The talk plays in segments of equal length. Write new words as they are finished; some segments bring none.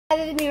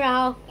This is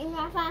Mira. And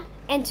Rafa.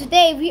 And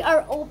today we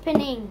are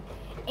opening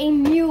a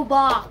Mewtwo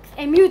box.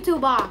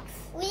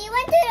 We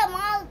went to the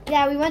mall.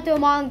 Yeah, we went to a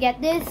mall and get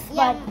this,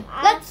 Yeah,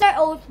 but let's start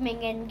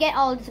opening and get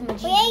all this We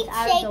magicians ate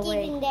out of the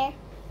way. in there.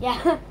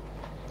 Yeah.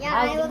 Yeah,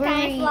 I I was was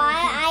kind very of fly.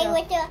 I so-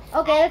 went to.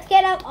 Okay, let's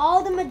get out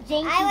all the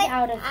magicians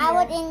out of I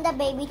was here. in the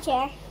baby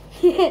chair.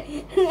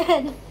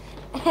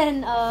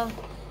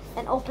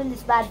 and open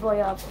this bad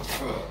boy up.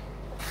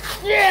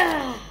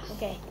 Yeah.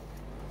 Okay.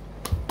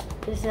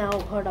 This now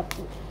hold up.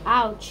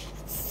 Ouch.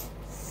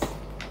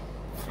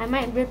 I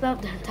might rip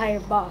out the entire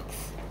box.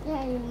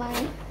 Yeah, you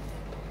might.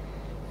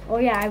 Oh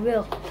yeah, I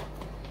will.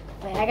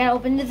 Wait, I gotta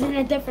open this in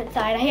a different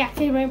side. I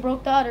accidentally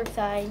broke the other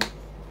side.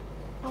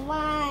 Come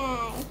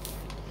on.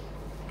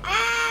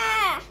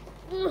 Ah!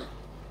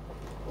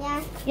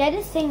 Yeah. Yeah,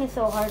 this thing is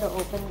so hard to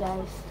open,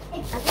 guys.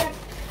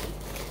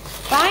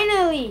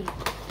 Finally!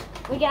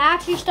 We can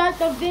actually start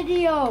the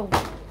video.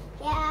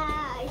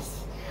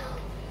 Yes.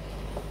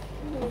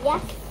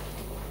 Yes.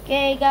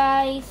 Okay,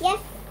 guys. Yes.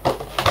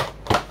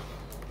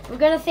 We're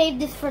gonna save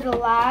this for the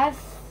last.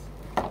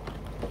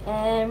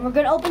 And we're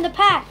gonna open the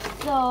packs.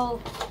 So,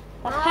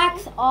 the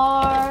packs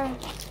are...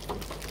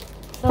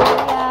 So, we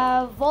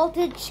have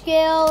Voltage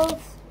Skills,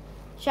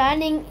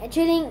 Chilling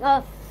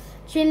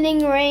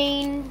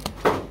Rain,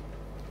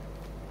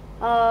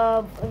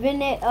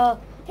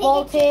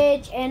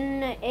 Voltage,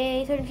 and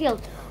a Certain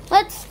Shield.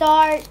 Let's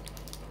start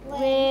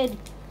with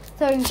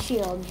Certain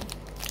Shield.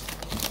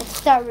 Let's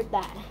start with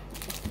that.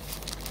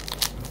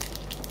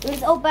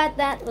 Let's open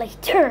that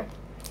later.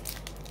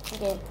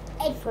 Okay,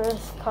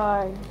 first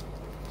card.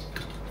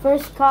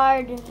 First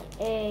card,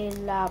 a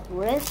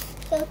Lapras.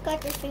 So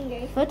cut your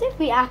fingers. What if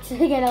we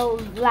actually get a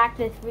black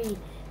to 3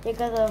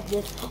 because of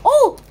this?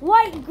 Oh,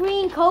 white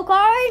green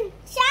card.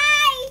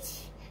 Shout!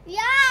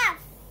 Yes!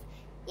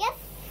 Yes!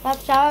 Stop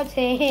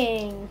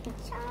shouting.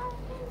 Shout.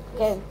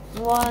 Okay,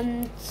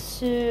 1,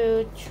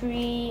 2,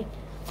 3,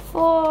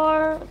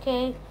 4.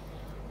 Okay,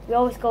 we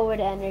always go with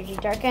energy.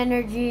 Dark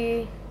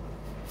energy,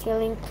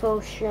 healing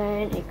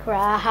potion, a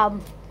crab.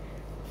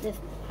 This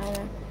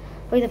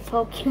with a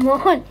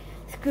Pokemon,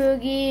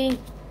 Scroogy,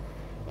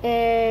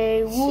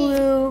 a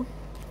Wooloo,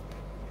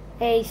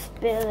 a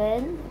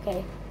Spillin.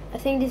 Okay, I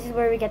think this is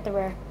where we get the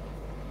rare.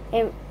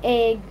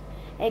 A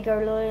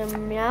Gardevoir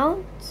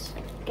Mount.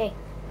 Okay,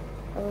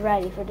 we're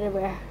ready for the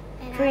rare.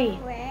 And 3,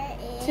 where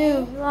is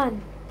 2,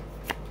 1.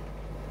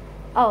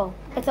 Oh,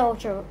 it's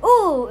ultra.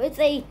 Ooh, it's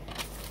a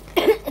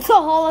it's a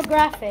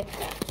holographic.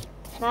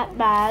 Not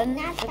bad.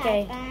 Not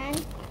Okay, that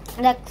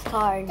bad. next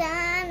card.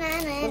 Dun,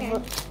 dun, dun,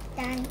 dun,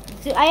 dun.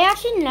 So I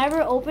actually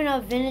never opened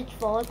a vintage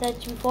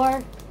Voltage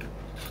before.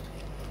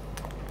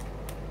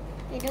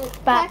 You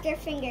don't Bap. cut your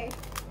finger.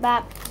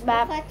 Bap,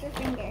 bap. Cut your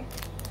finger.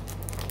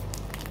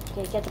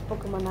 Okay, get the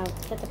Pokemon out.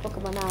 Get the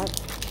Pokemon out.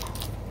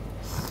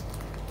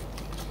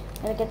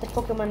 Gotta get the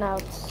Pokemon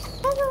out.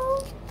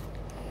 Hello.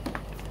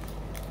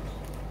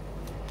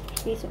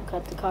 Please don't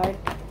cut the card.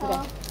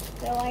 Oh,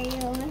 so why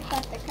you only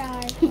cut the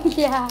card?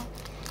 Yeah.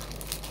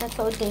 That's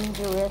so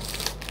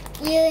dangerous.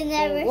 You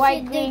never Okay, white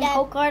should do green that.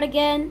 Coke card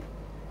again.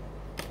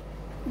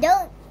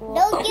 Don't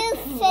use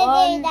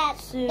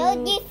scissors.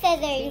 Don't use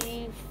scissors.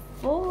 3,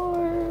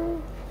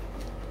 4.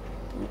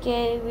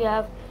 Okay, we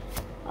have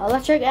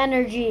electric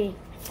energy.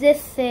 It's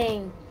this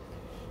thing.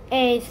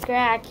 A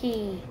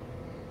Scracky.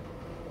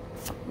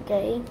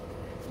 Okay.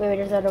 Wait,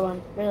 there's another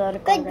one. There's another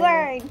card. Good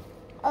right bird.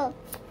 Oh,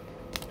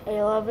 here.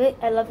 I love it.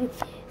 I love it.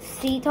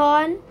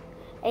 Ceton.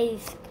 A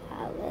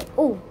Scarlet.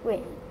 Oh,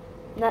 wait.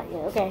 Not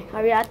yet. Okay.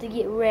 I have to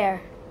get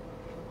rare.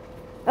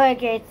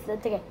 Okay, it's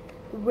okay.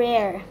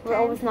 Rare. We're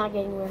always not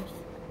getting rares.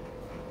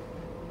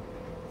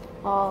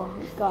 Oh,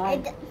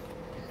 God.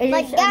 But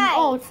guys-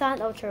 oh, it's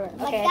not ultra rare.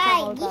 but Okay,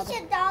 guys, it's you not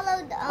should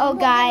download the Oh,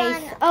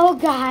 guys. Pokemon. Oh,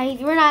 guys.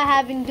 We're not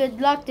having good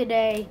luck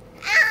today.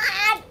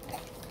 Ah!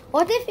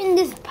 What if in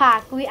this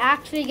pack we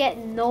actually get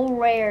no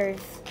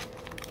rares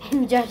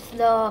and just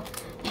the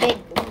big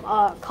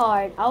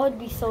card? I would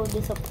be so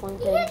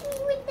disappointed. You hit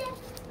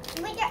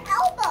me with your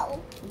elbow.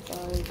 I'm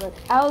sorry, but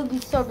I would be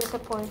so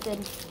disappointed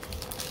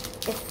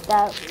if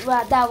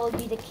that will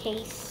be the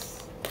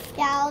case.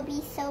 Yeah, I'll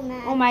be so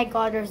mad. Oh my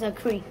God, there's a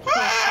creep.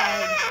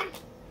 Ah!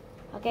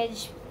 Okay,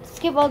 just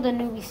skip all the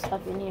newbie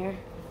stuff in here.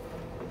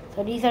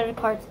 So these are the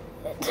cards.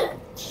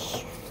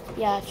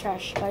 Yeah,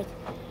 trash cards.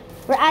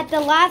 We're at the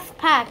last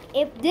pack.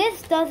 If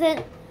this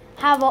doesn't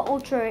have an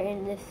ultra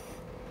in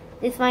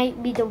this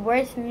might be the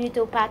worst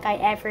Mewtwo pack I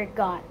ever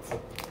got.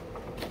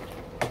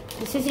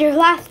 This is your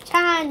last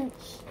chance.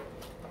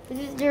 This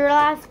is your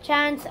last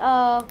chance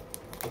of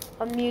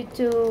a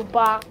Mewtwo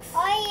box.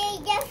 Or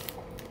you just,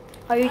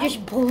 Are you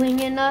just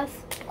bullying us?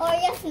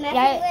 messing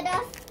Yeah, with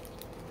us.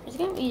 It's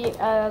gonna be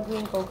a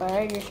green Coke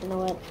card. You should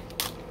know it.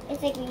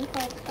 It's a green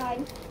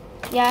card.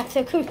 Yeah, it's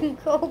a green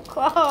Coke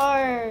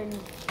card.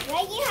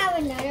 Why do you have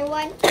another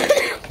one?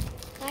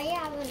 Why do you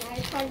have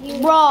another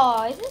card?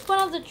 Bro, is this one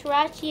of the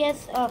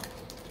trashiest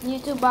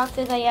Mewtwo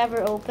boxes I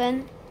ever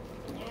opened?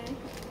 Yeah.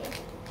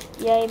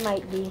 Yeah, it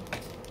might be.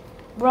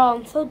 Bro,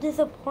 I'm so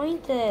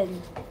disappointed.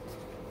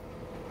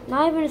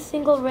 Not even a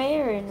single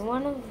rare in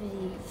one of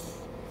these.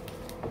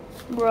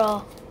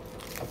 Bro.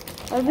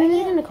 Are we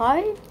using the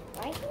card?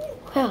 Why can you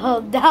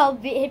Well, that'll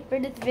be it for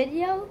this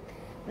video.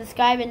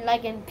 Subscribe and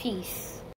like and peace.